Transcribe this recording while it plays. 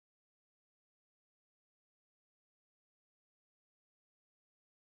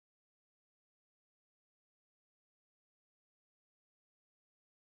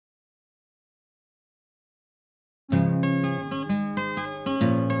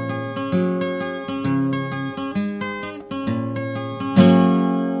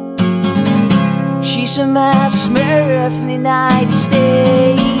She's a mass murderer from the United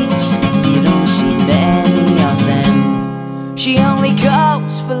States. You don't see many of them. She only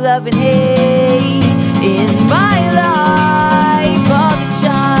goes for love and hate. In my life all the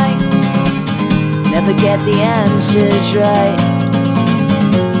time, never get the answers right.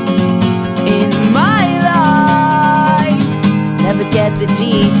 In my life, never get the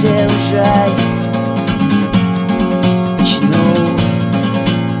details right. But you know,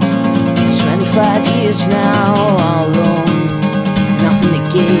 25 years now, all alone. Nothing to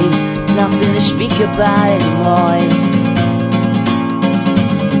give, nothing to speak about anymore.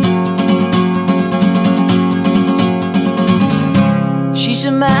 She's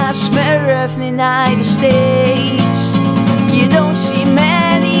a mass murderer from the United States. You don't see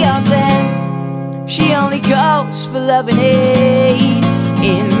many of them. She only goes for love and hate.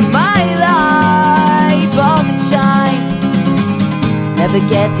 In my life all the time, never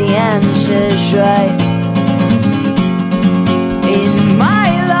get the answers right. In my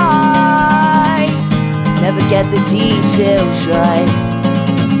life, never get the details right.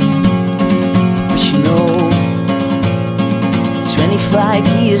 But you know, 25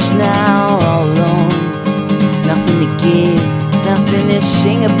 years now, all alone. Nothing to give, nothing to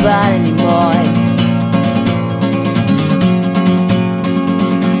sing about anymore.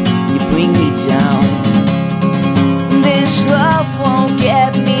 You bring me down. This love won't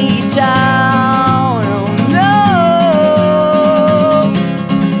get me down. Oh no,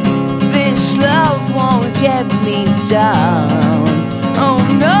 this love won't get me down. Oh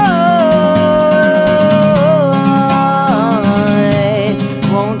no,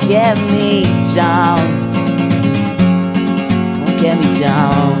 get me down, won't get me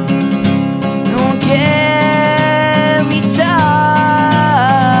down, won't get me down.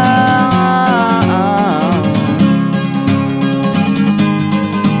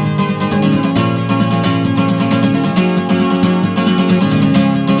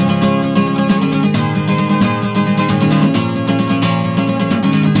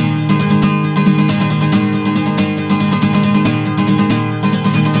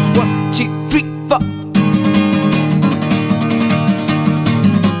 1, 2, 3, 4.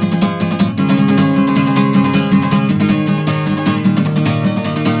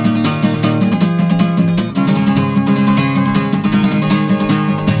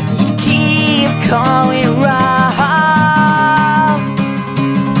 You keep calling round,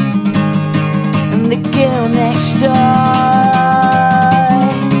 and the girl next door.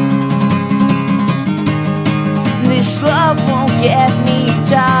 This love won't get me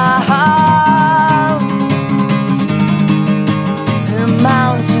down. The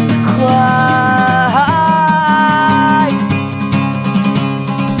mountain cry.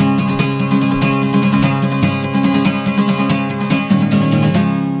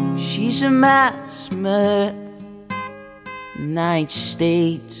 She's a mass murderer, United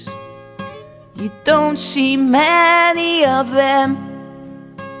States. You don't see many of them.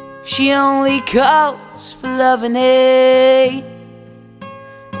 She only goes for love and hate.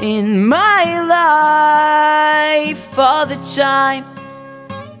 In my life all the time,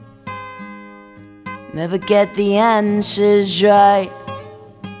 never get the answers right.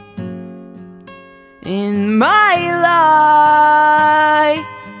 In my life,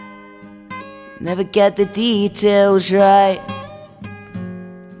 never get the details right.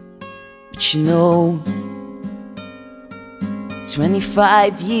 But you know,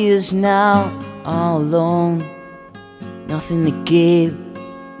 25 years now, all alone. Nothing to give,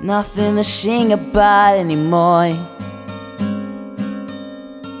 nothing to sing about anymore.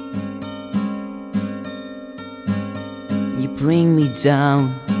 You bring me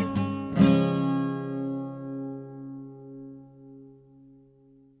down.